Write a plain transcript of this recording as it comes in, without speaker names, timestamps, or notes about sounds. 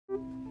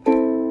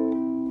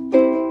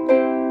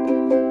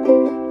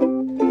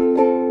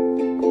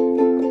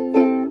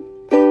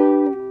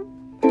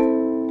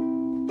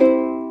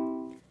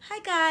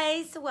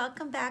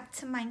welcome back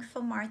to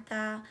Mindful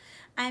Martha.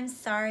 I'm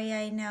sorry,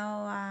 I know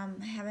I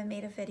haven't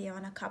made a video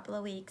in a couple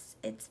of weeks.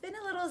 It's been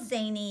a little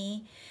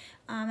zany.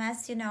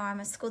 As you know, I'm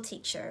a school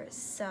teacher,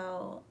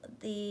 so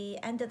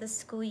the end of the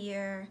school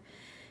year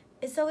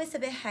is always a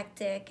bit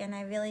hectic, and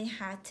I really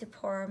had to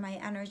pour my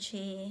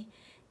energy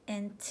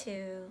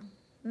into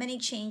many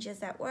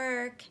changes at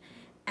work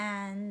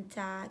and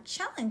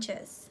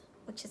challenges,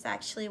 which is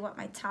actually what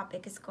my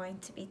topic is going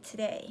to be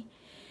today.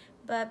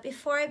 But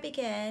before I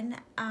begin,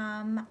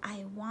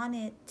 I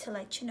wanted to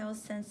let you know,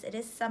 since it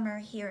is summer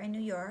here in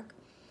New York,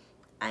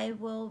 I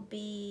will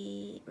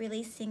be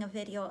releasing a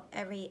video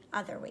every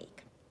other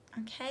week,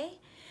 okay?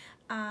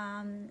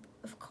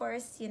 Of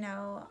course, you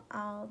know,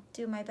 I'll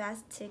do my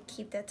best to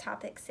keep the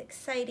topics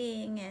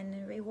exciting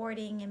and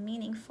rewarding and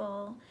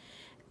meaningful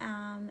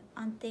on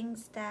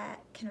things that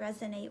can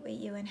resonate with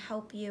you and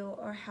help you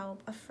or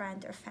help a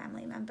friend or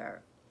family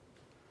member.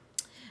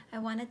 I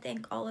want to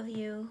thank all of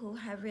you who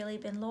have really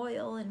been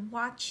loyal and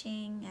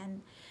watching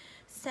and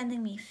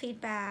sending me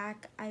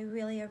feedback. I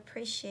really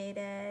appreciate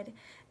it,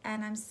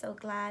 and I'm so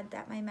glad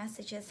that my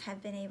messages have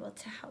been able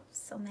to help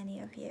so many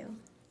of you.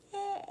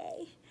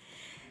 Yay!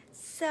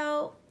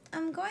 So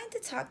I'm going to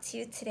talk to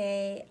you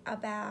today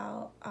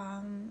about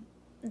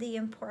the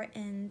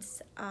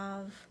importance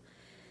of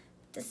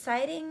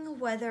deciding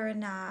whether or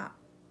not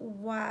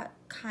what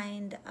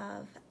kind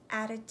of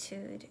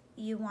attitude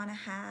you want to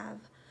have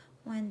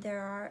when there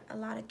are a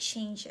lot of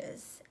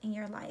changes in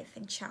your life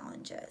and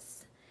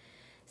challenges.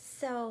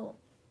 So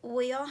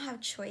we all have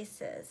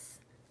choices.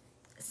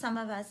 Some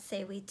of us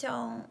say we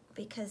don't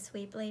because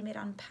we blame it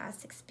on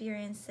past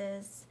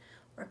experiences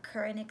or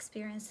current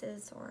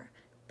experiences or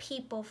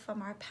people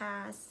from our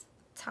past,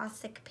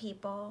 toxic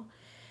people.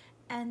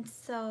 And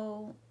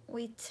so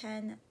we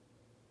tend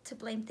to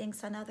blame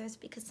things on others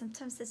because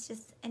sometimes it's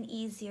just an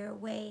easier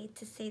way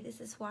to say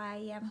this is why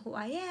I am who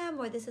I am,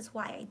 or this is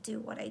why I do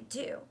what I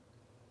do.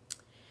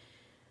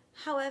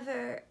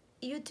 However,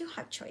 you do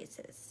have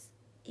choices.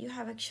 You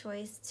have a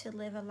choice to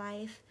live a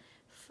life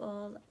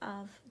full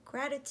of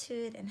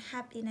gratitude and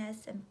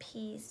happiness and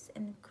peace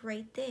and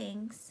great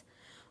things,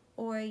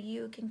 or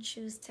you can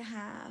choose to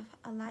have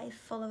a life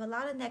full of a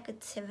lot of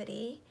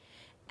negativity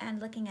and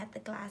looking at the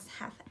glass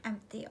half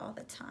empty all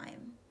the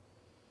time.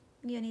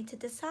 You need to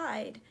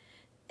decide.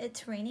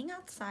 It's raining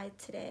outside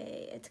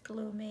today, it's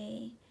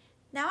gloomy.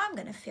 Now I'm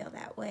gonna feel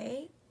that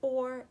way.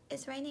 Or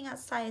it's raining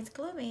outside, it's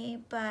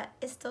gloomy, but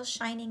it's still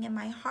shining in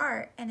my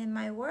heart and in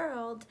my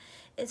world.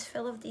 It's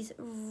full of these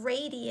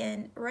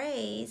radiant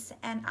rays,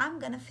 and I'm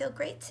gonna feel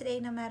great today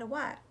no matter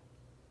what.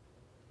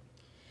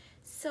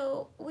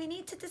 So we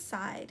need to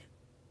decide,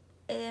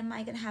 am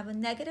I gonna have a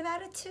negative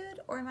attitude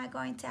or am I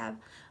going to have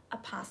a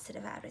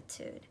positive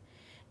attitude?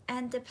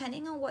 And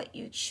depending on what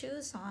you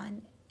choose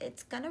on,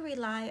 it's gonna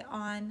rely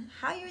on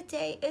how your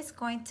day is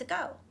going to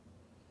go.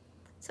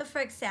 So for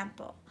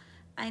example,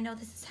 I know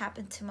this has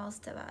happened to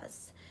most of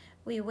us.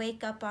 We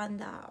wake up on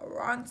the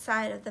wrong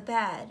side of the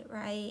bed,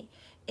 right?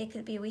 It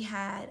could be we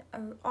had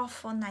an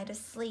awful night of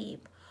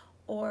sleep,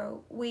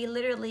 or we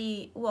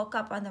literally woke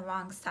up on the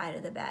wrong side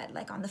of the bed,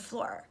 like on the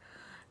floor,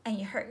 and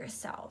you hurt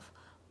yourself.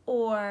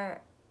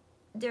 Or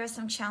there are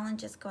some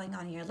challenges going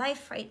on in your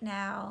life right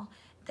now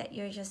that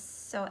you're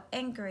just so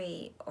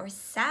angry or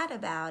sad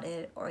about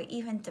it, or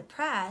even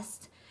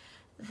depressed,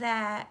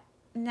 that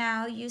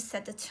now you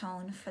set the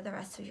tone for the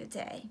rest of your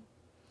day.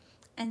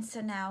 And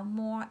so now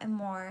more and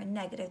more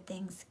negative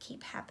things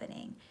keep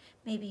happening.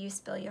 Maybe you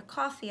spill your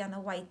coffee on the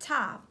white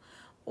top,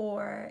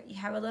 or you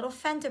have a little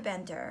fender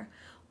bender,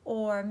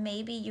 or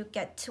maybe you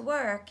get to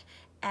work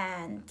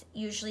and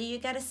usually you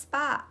get a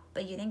spot,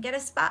 but you didn't get a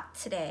spot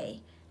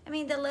today. I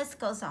mean, the list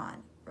goes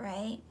on,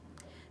 right?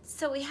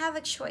 So we have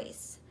a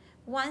choice.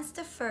 Once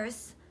the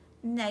first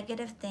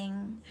negative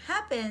thing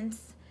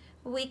happens,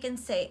 we can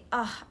say,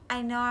 oh,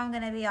 I know I'm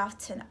gonna be off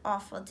to an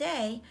awful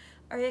day,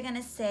 or you're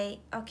gonna say,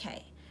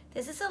 okay,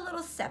 this is a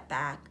little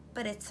setback,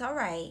 but it's all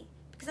right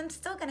because I'm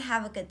still gonna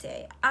have a good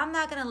day. I'm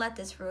not gonna let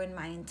this ruin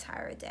my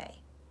entire day.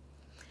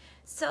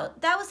 So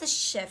that was a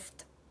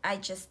shift I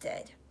just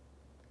did.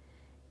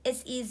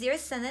 It's easier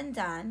said than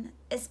done,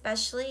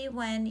 especially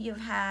when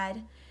you've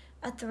had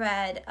a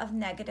thread of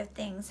negative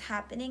things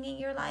happening in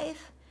your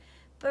life.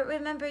 But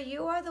remember,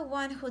 you are the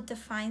one who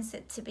defines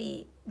it to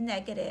be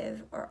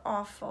negative or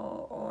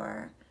awful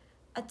or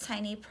a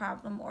tiny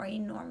problem or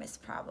enormous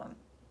problem.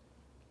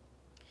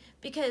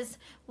 Because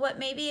what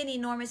may be an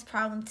enormous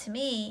problem to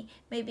me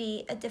may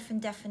be a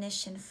different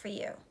definition for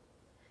you.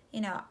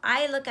 You know,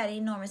 I look at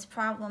enormous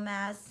problem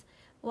as,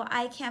 well,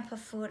 I can't put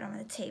food on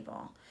the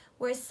table.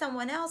 Whereas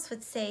someone else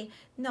would say,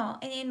 no,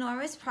 an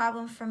enormous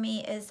problem for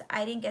me is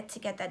I didn't get to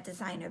get that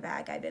designer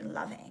bag I've been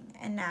loving.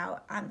 And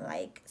now I'm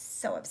like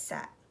so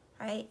upset,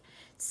 right?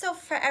 So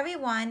for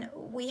everyone,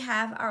 we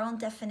have our own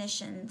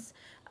definitions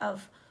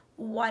of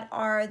what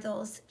are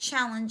those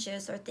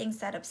challenges or things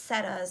that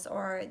upset us,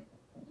 or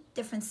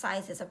different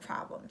sizes of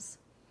problems.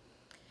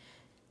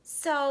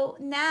 So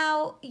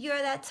now you're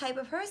that type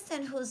of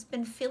person who's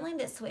been feeling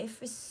this way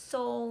for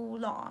so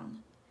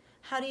long.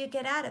 How do you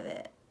get out of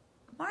it?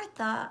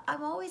 Martha,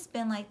 I've always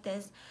been like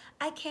this.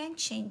 I can't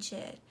change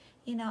it.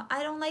 You know,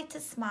 I don't like to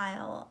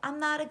smile. I'm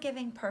not a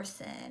giving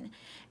person.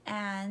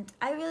 And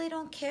I really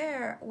don't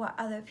care what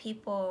other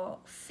people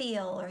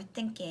feel or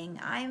thinking.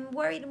 I'm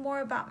worried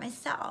more about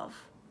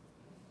myself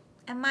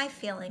and my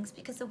feelings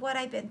because of what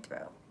I've been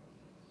through.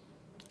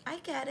 I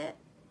get it.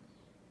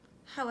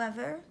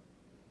 However,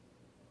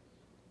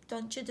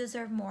 don't you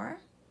deserve more?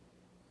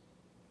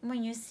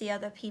 When you see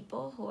other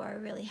people who are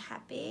really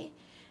happy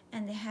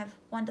and they have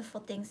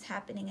wonderful things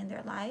happening in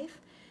their life,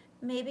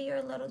 maybe you're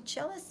a little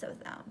jealous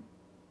of them.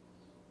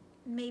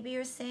 Maybe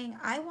you're saying,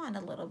 I want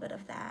a little bit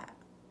of that.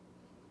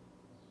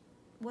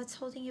 What's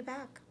holding you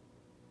back?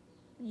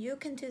 You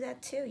can do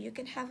that too. You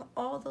can have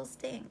all those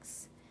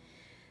things.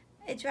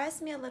 It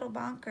drives me a little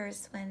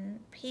bonkers when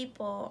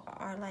people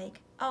are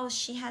like, oh,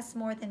 she has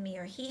more than me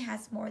or he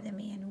has more than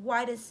me. And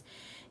why does,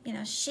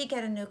 she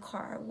get a new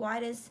car? Why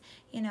does,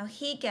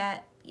 he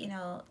get,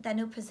 that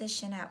new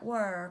position at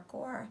work?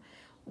 Or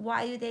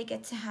why do they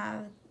get to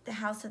have the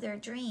house of their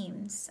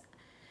dreams?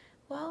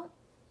 Well,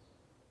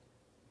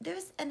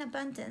 there's an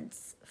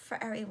abundance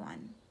for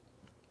everyone.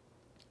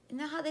 You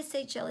know how they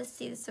say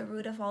jealousy is the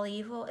root of all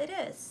evil? It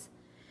is.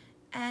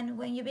 And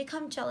when you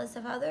become jealous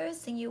of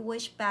others and you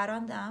wish bad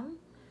on them,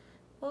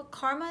 well,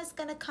 karma is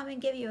going to come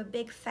and give you a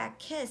big fat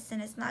kiss,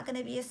 and it's not going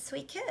to be a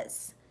sweet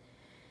kiss.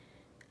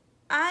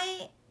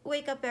 I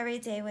wake up every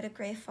day with a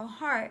grateful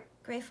heart,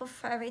 grateful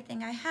for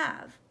everything I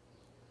have.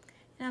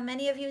 Now,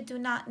 many of you do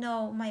not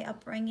know my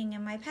upbringing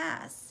and my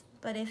past,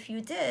 but if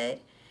you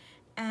did,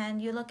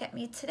 and you look at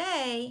me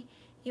today,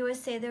 you would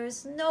say there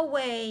is no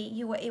way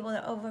you were able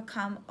to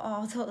overcome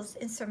all those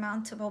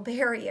insurmountable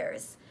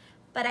barriers.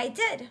 But I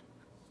did.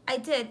 I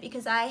did,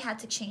 because I had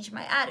to change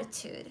my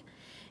attitude.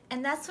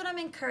 And that's what I'm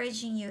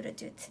encouraging you to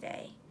do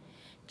today.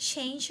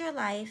 Change your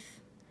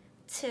life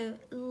to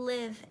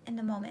live in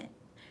the moment,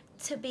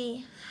 to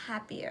be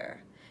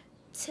happier,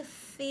 to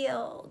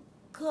feel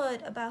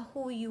good about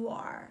who you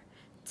are,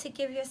 to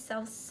give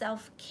yourself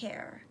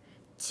self-care,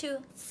 to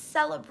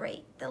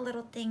celebrate the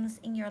little things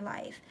in your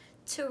life,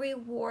 to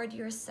reward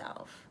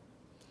yourself,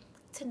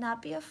 to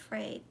not be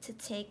afraid to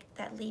take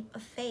that leap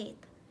of faith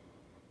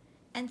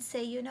and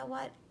say, you know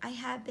what, I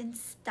have been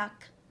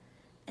stuck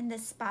in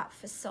this spot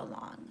for so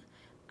long.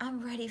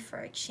 I'm ready for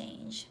a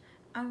change.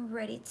 I'm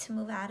ready to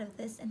move out of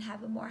this and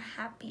have a more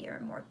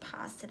happier, more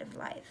positive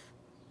life.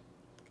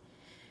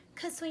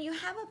 Because when you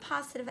have a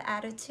positive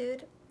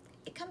attitude,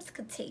 it becomes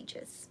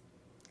contagious.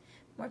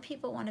 More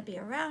people want to be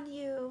around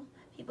you.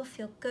 People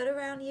feel good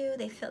around you.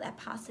 They feel that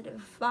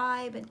positive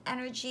vibe and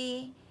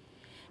energy.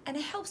 And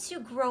it helps you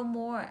grow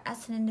more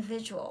as an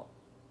individual.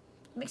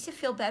 It makes you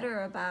feel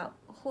better about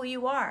who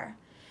you are.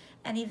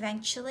 And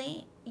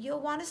eventually,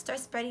 you'll want to start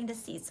spreading the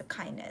seeds of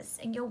kindness,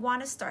 and you'll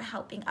want to start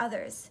helping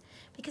others,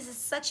 because it's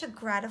such a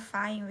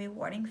gratifying,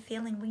 rewarding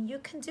feeling when you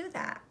can do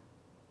that.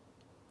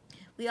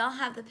 We all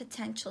have the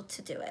potential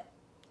to do it.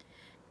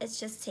 It's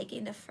just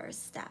taking the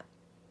first step.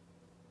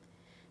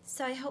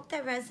 So I hope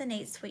that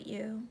resonates with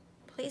you.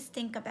 Please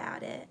think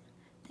about it.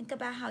 Think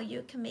about how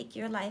you can make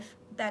your life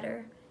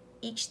better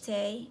each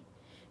day.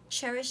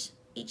 Cherish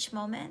each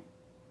moment.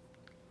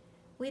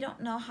 We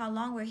don't know how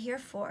long we're here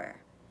for.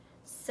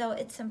 So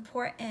it's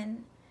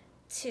important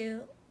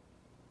to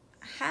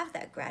have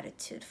that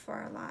gratitude for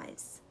our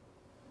lives.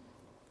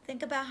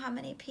 Think about how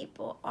many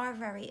people are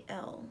very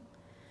ill.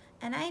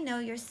 And I know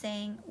you're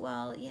saying,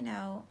 well,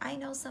 I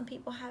know some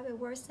people have it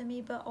worse than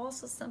me, but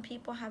also some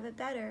people have it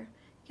better.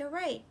 You're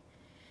right.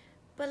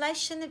 But life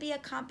shouldn't be a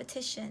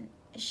competition.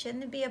 It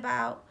shouldn't be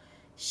about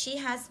she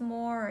has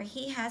more or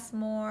he has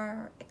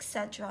more,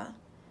 etc.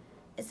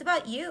 It's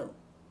about you.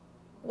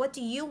 What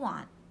do you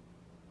want?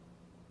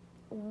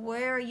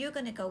 Where are you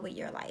going to go with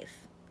your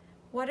life?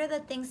 What are the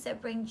things that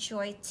bring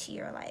joy to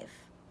your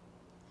life?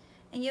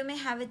 And you may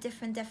have a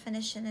different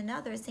definition than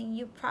others, and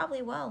you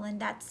probably will, and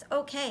that's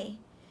okay.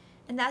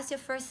 And that's your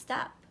first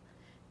step,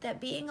 that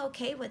being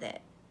okay with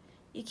it.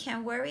 You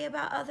can't worry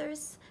about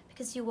others,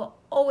 because you will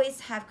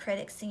always have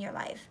critics in your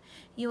life.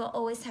 You will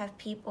always have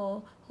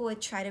people who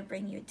would try to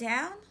bring you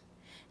down.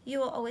 You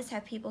will always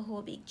have people who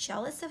will be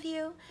jealous of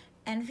you,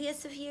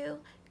 envious of you,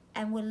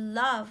 and would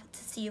love to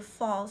see you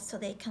fall so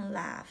they can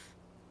laugh.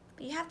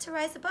 But you have to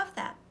rise above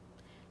that.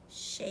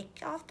 Shake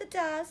off the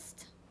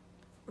dust,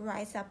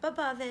 rise up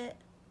above it,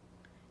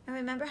 and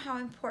remember how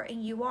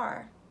important you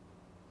are.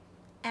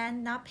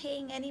 And not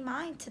paying any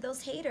mind to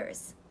those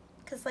haters,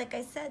 because like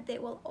I said, they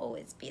will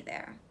always be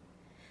there.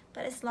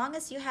 But as long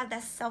as you have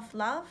that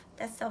self-love,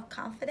 that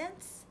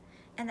self-confidence,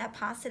 and that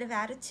positive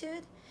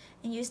attitude,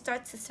 and you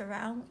start to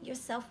surround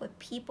yourself with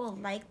people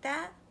like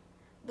that,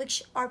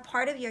 which are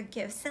part of your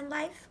gifts in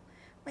life,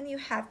 when you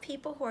have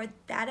people who are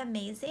that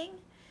amazing,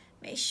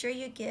 make sure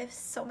you give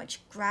so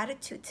much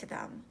gratitude to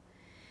them,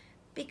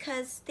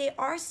 because they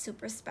are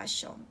super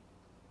special.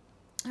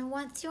 And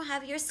once you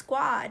have your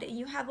squad and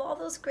you have all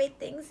those great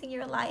things in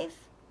your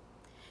life,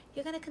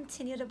 you're going to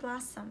continue to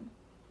blossom.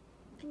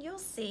 And you'll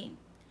see.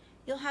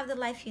 You'll have the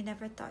life you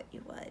never thought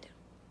you would.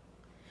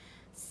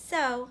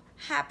 So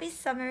happy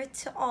summer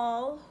to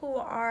all who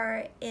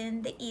are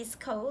in the East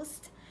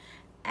Coast,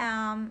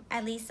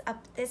 at least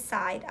up this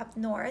side, up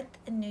north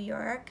in New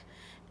York.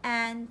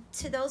 And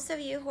to those of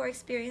you who are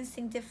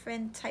experiencing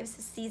different types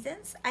of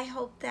seasons, I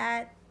hope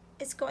that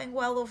it's going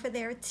well over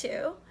there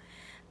too.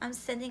 I'm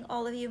sending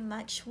all of you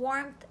much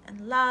warmth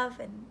and love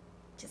and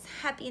just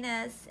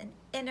happiness and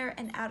inner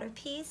and outer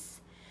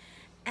peace.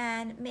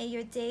 And may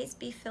your days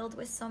be filled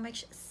with so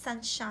much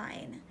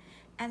sunshine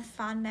and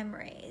fond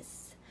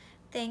memories.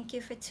 Thank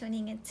you for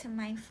tuning into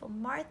Mindful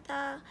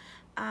Martha.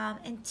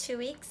 In 2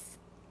 weeks,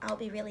 I'll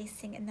be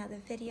releasing another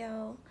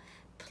video.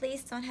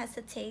 Please don't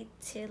hesitate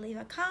to leave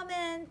a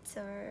comment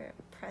or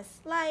press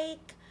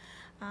like,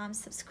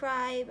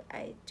 subscribe.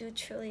 I do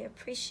truly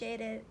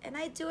appreciate it. And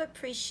I do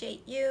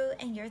appreciate you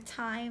and your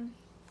time.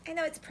 I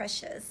know it's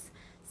precious.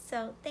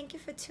 So thank you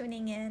for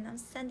tuning in. I'm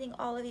sending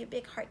all of you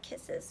big heart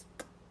kisses.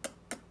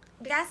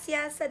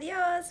 Gracias.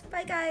 Adios.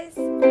 Bye,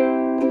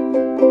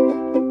 guys.